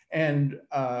 And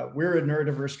we're a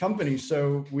neurodiverse company,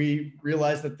 so we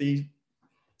realized that the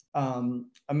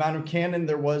amount of canon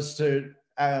there was to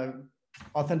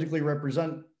authentically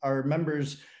represent our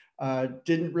members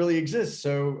didn't really exist.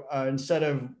 So instead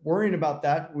of worrying about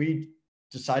that, we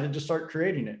decided to start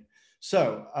creating it.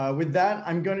 So with that,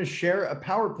 I'm going to share a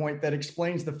PowerPoint that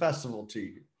explains the festival to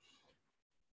you.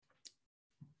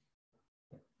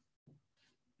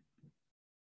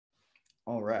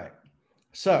 All right.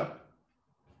 So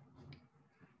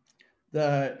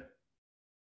the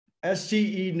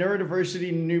SCE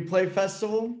Neurodiversity New Play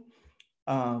Festival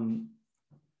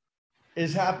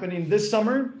is happening this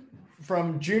summer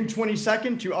from June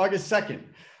 22nd to August 2nd.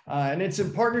 And it's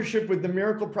in partnership with the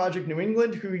Miracle Project New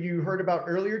England, who you heard about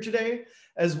earlier today,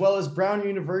 as well as Brown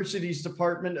University's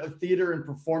Department of Theater and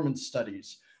Performance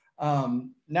Studies.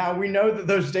 Now we know that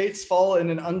those dates fall in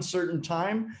an uncertain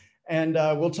time, and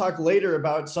we'll talk later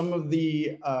about some of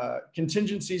the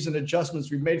contingencies and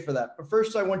adjustments we've made for that. But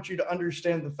first, I want you to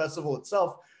understand the festival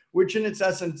itself, which in its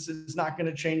essence is not going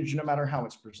to change no matter how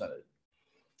it's presented.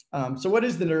 So what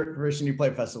is the Neurodiversity New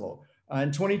Play Festival? In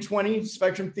 2020,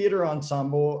 Spectrum Theatre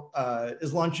Ensemble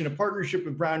is launching a partnership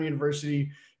with Brown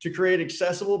University to create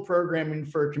accessible programming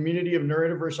for a community of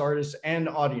neurodiverse artists and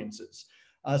audiences.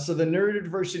 So the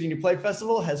Neurodiversity New Play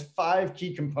Festival has 5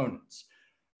 key components.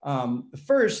 The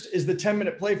first is the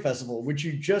 10-minute play festival, which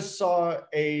you just saw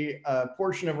a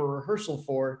portion of a rehearsal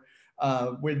for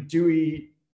with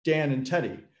Dewey, Dan, and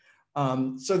Teddy.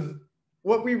 So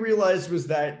what we realized was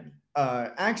that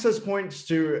access points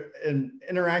to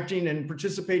interacting and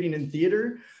participating in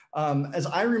theater, as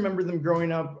I remember them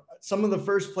growing up, some of the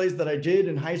first plays that I did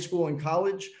in high school and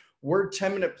college were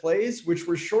 10-minute plays, which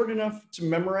were short enough to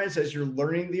memorize as you're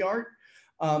learning the art,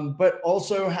 but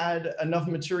also had enough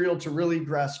material to really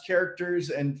grasp characters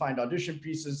and find audition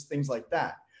pieces, things like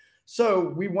that.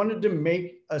 So we wanted to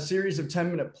make a series of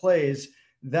 10-minute plays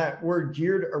that were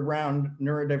geared around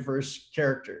neurodiverse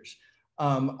characters.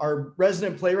 Our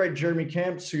resident playwright, Jeremy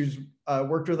Camps, who's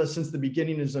worked with us since the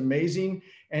beginning, is amazing.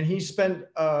 And he spent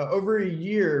over a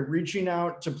year reaching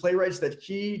out to playwrights that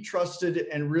he trusted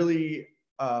and really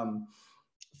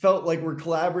felt like were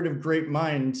collaborative great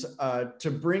minds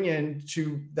to bring in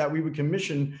that we would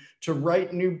commission to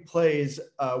write new plays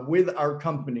with our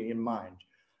company in mind.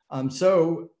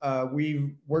 So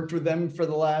we've worked with them for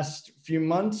the last few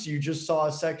months. You just saw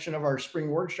a section of our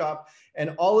spring workshop,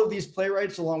 and all of these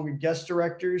playwrights, along with guest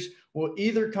directors, will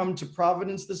either come to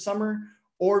Providence this summer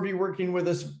or be working with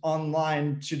us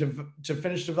online to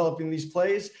finish developing these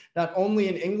plays, not only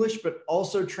in English, but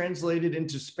also translated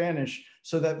into Spanish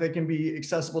so that they can be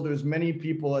accessible to as many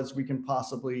people as we can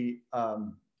possibly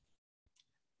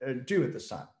do at this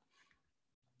time.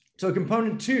 So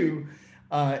component 2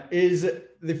 is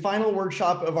the final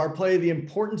workshop of our play, The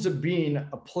Importance of Being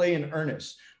a Play in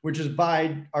Earnest, which is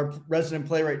by our resident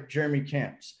playwright, Jeremy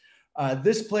Camps.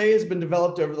 This play has been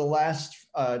developed over the last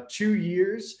 2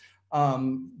 years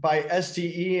by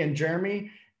STE and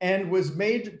Jeremy, and was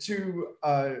made to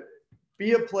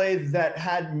be a play that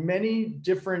had many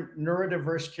different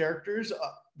neurodiverse characters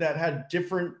that had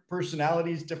different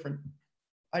personalities, different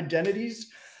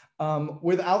identities,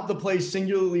 without the play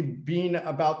singularly being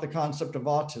about the concept of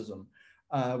autism.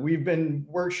 We've been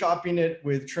workshopping it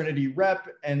with Trinity Rep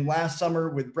and last summer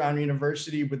with Brown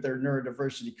University with their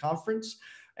Neurodiversity Conference.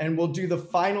 And we'll do the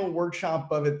final workshop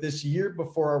of it this year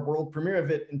before our world premiere of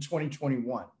it in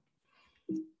 2021.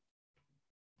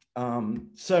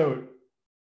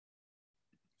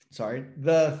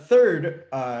 The third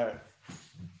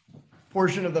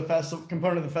portion of the festival,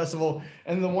 component of the festival,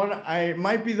 and the one I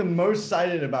might be the most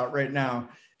excited about right now,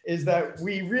 is that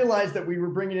we realized that we were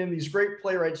bringing in these great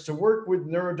playwrights to work with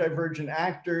neurodivergent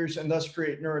actors and thus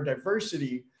create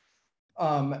neurodiversity.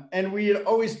 And we had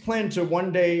always planned to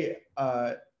one day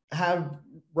have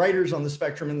writers on the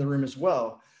spectrum in the room as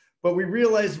well. But we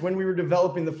realized when we were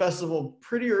developing the festival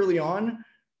pretty early on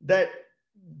that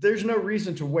there's no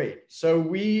reason to wait. So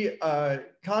we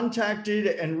contacted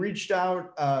and reached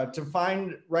out to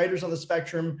find writers on the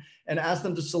spectrum and asked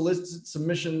them to solicit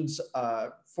submissions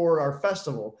for our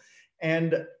festival.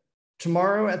 And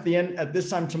tomorrow at this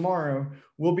time tomorrow,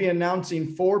 we'll be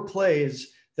announcing 4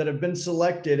 plays that have been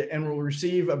selected and will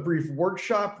receive a brief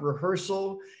workshop,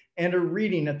 rehearsal, and a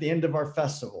reading at the end of our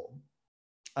festival.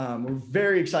 We're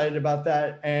very excited about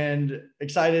that and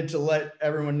excited to let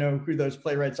everyone know who those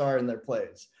playwrights are and their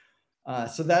plays.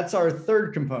 So that's our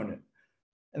 3rd component.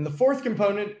 And the 4th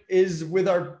component is with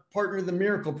our partner, the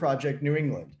Miracle Project New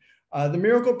England. The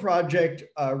Miracle Project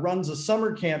runs a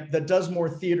summer camp that does more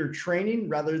theater training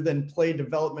rather than play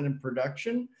development and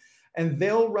production. And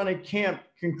they'll run a camp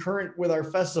concurrent with our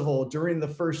festival during the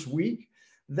first week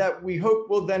that we hope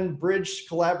will then bridge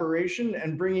collaboration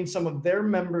and bringing some of their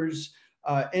members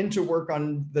into work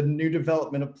on the new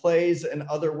development of plays and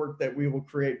other work that we will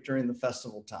create during the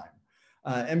festival time.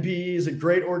 MPE is a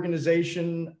great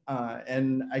organization,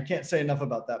 and I can't say enough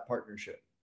about that partnership.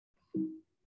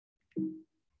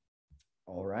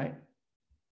 All right.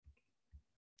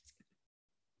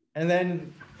 And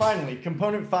then finally,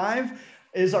 component 5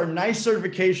 is our NICE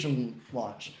certification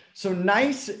launch. So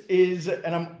NICE is,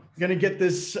 and I'm gonna get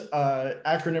this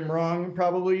acronym wrong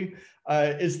probably,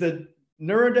 is the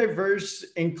Neurodiverse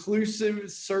Inclusive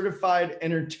Certified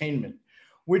Entertainment,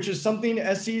 which is something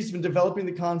SE has been developing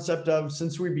the concept of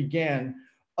since we began,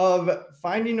 of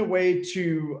finding a way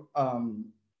to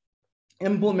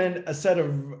implement a set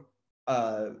of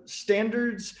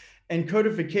standards and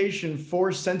codification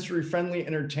for sensory-friendly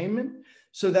entertainment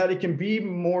so that it can be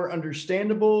more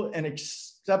understandable and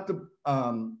accepted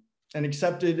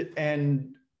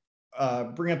and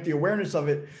bring up the awareness of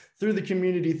it through the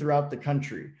community throughout the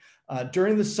country.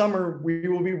 During the summer, we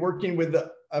will be working with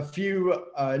a few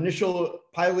initial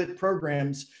pilot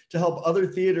programs to help other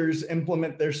theaters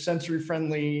implement their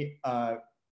sensory-friendly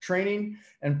training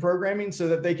and programming so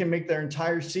that they can make their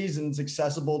entire seasons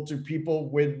accessible to people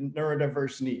with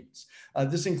neurodiverse needs.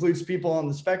 This includes people on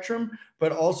the spectrum,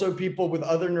 but also people with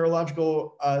other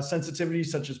neurological sensitivities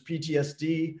such as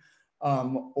PTSD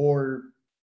or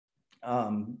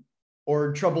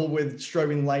trouble with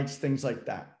strobing lights, things like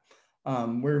that.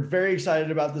 We're very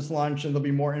excited about this launch, and there'll be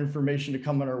more information to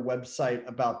come on our website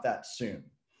about that soon.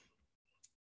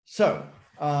 So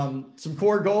some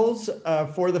core goals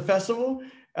for the festival.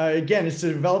 Again, is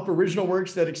to develop original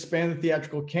works that expand the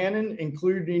theatrical canon,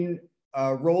 including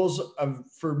roles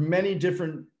for many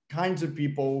different kinds of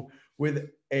people with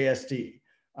ASD.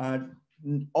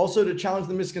 Also to challenge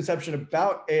the misconception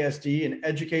about ASD and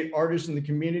educate artists in the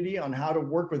community on how to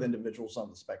work with individuals on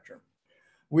the spectrum.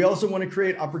 We also want to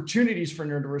create opportunities for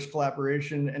neurodiverse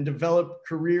collaboration and develop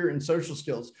career and social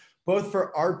skills, both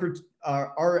for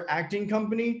our acting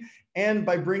company and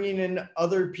by bringing in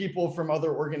other people from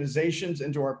other organizations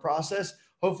into our process,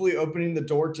 hopefully opening the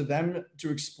door to them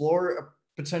to explore a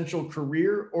potential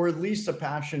career or at least a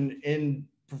passion in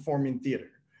performing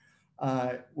theater.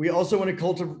 We also want to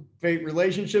cultivate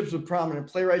relationships with prominent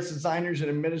playwrights, designers, and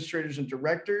administrators and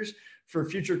directors for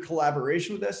future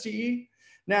collaboration with STE.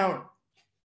 Now,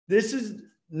 this is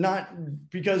not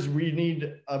because we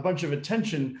need a bunch of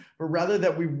attention, but rather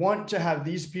that we want to have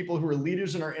these people who are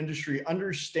leaders in our industry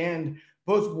understand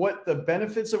both what the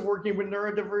benefits of working with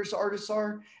neurodiverse artists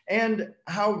are and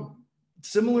how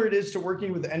similar it is to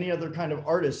working with any other kind of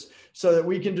artist, so that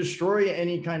we can destroy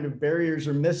any kind of barriers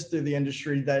or myths through the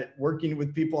industry that working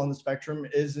with people on the spectrum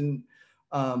is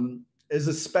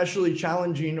especially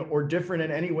challenging or different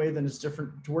in any way than it's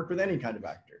different to work with any kind of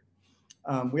actor.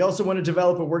 We also want to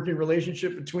develop a working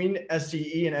relationship between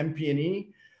SCE and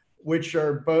MP&E, which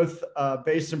are both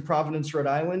based in Providence, Rhode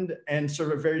Island, and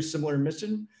serve a very similar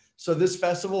mission. So this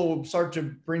festival will start to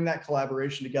bring that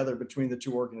collaboration together between the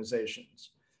two organizations.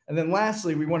 And then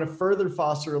lastly, we want to further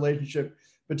foster a relationship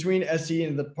between SCE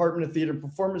and the Department of Theater and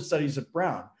Performance Studies at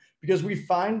Brown, because we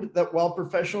find that while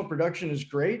professional production is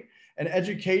great, an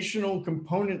educational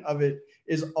component of it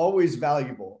is always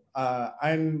valuable.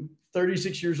 I'm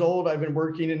 36 years old. I've been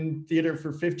working in theater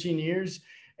for 15 years,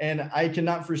 and I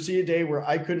cannot foresee a day where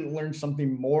I couldn't learn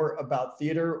something more about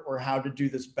theater or how to do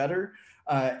this better.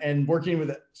 And working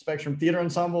with Spectrum Theatre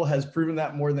Ensemble has proven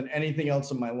that more than anything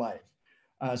else in my life.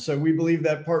 So we believe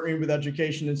that partnering with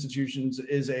education institutions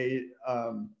is a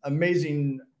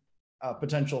amazing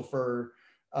potential for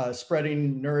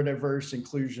spreading neurodiverse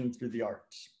inclusion through the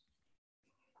arts.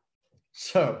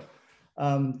 So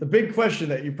the big question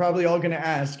that you're probably all going to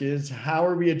ask is, how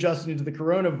are we adjusting to the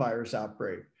coronavirus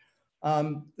outbreak?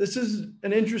 This is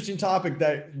an interesting topic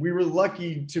that we were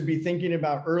lucky to be thinking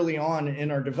about early on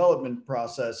in our development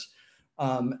process.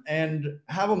 and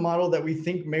have a model that we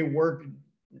think may work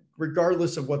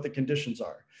regardless of what the conditions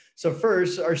are. So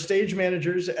first, our stage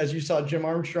managers, as you saw Jim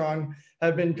Armstrong,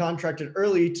 have been contracted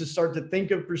early to start to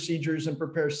think of procedures and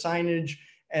prepare signage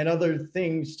and other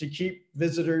things to keep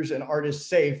visitors and artists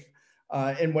safe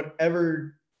in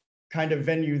whatever kind of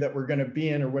venue that we're going to be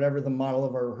in or whatever the model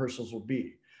of our rehearsals will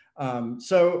be.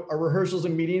 So our rehearsals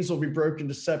and meetings will be broken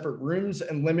into separate rooms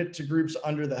and limit to groups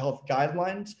under the health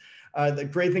guidelines. The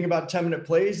great thing about 10-minute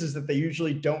plays is that they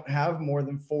usually don't have more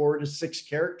than 4 to 6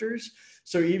 characters.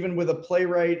 So even with a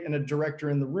playwright and a director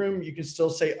in the room, you can still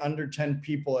say under 10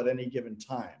 people at any given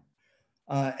time.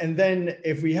 And then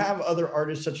if we have other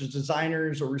artists such as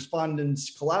designers or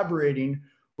respondents collaborating,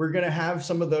 we're going to have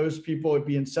some of those people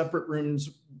be in separate rooms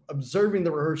observing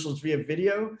the rehearsals via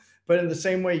video, but in the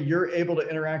same way you're able to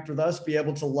interact with us, be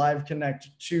able to live connect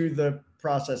to the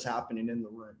process happening in the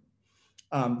room.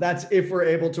 That's if we're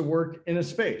able to work in a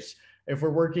space. If we're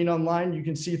working online, you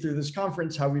can see through this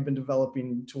conference how we've been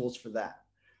developing tools for that.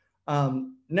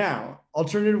 Now,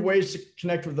 alternative ways to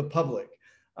connect with the public.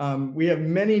 We have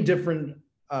many different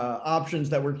options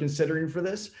that we're considering for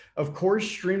this. Of course,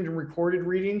 streamed and recorded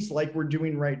readings like we're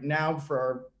doing right now for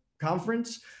our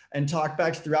conference, and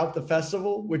talkbacks throughout the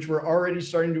festival, which we're already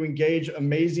starting to engage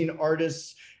amazing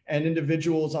artists and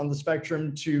individuals on the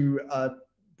spectrum to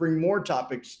bring more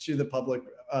topics to the public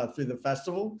through the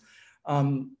festival.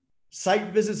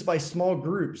 Site visits by small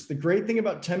groups. The great thing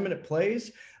about 10-minute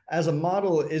plays as a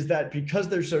model is that because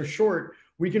they're so short,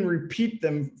 we can repeat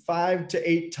them 5 to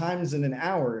 8 times in an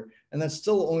hour, and that's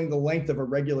still only the length of a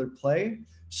regular play.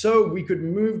 So we could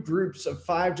move groups of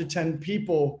 5 to 10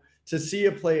 people to see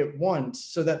a play at once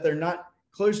so that they're not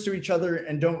close to each other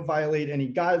and don't violate any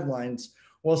guidelines,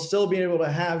 while still being able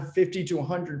to have 50 to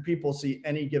 100 people see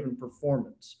any given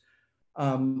performance.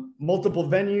 Multiple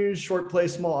venues, short play,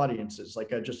 small audiences,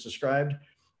 like I just described,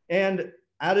 and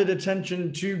added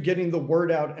attention to getting the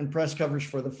word out and press coverage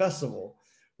for the festival,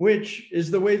 which is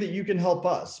the way that you can help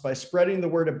us by spreading the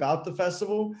word about the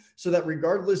festival so that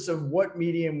regardless of what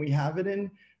medium we have it in,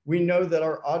 we know that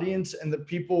our audience and the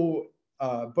people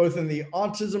both in the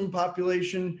autism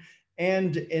population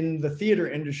and in the theater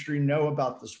industry know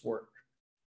about this work.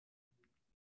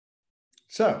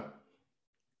 So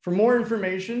for more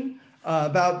information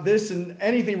about this and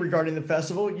anything regarding the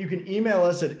festival, you can email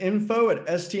us at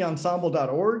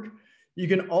info@stensemble.org. You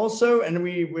can also, and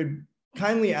we would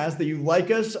kindly ask that you like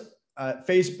us at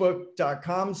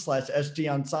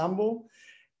facebook.com/stensemble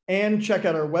and check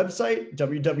out our website,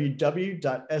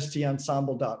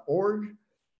 www.stensemble.org.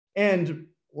 And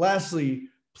lastly,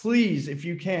 please, if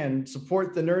you can,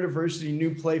 support the Neurodiversity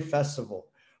New Play Festival.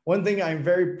 One thing I'm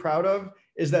very proud of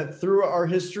is that through our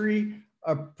history,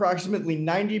 approximately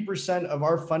 90% of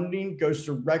our funding goes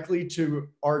directly to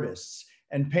artists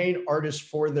and paying artists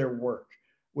for their work,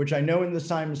 which I know in this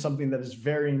time is something that is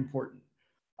very important.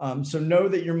 So know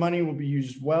that your money will be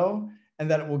used well and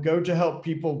that it will go to help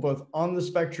people both on the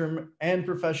spectrum and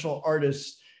professional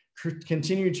artists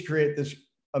continue to create this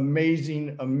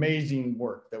amazing, amazing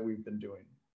work that we've been doing.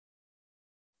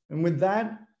 And with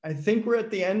that, I think we're at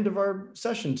the end of our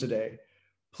session today.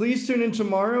 Please tune in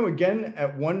tomorrow again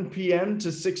at 1 p.m.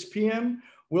 to 6 p.m.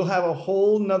 We'll have a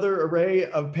whole nother array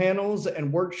of panels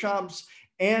and workshops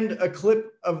and a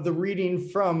clip of the reading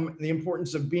from The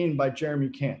Importance of Being by Jeremy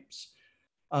Camps.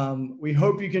 We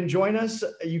hope you can join us.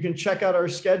 You can check out our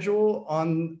schedule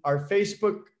on our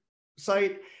Facebook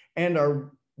site and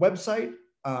our website.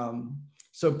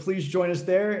 So please join us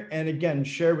there. And again,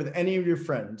 share with any of your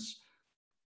friends.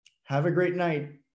 Have a great night.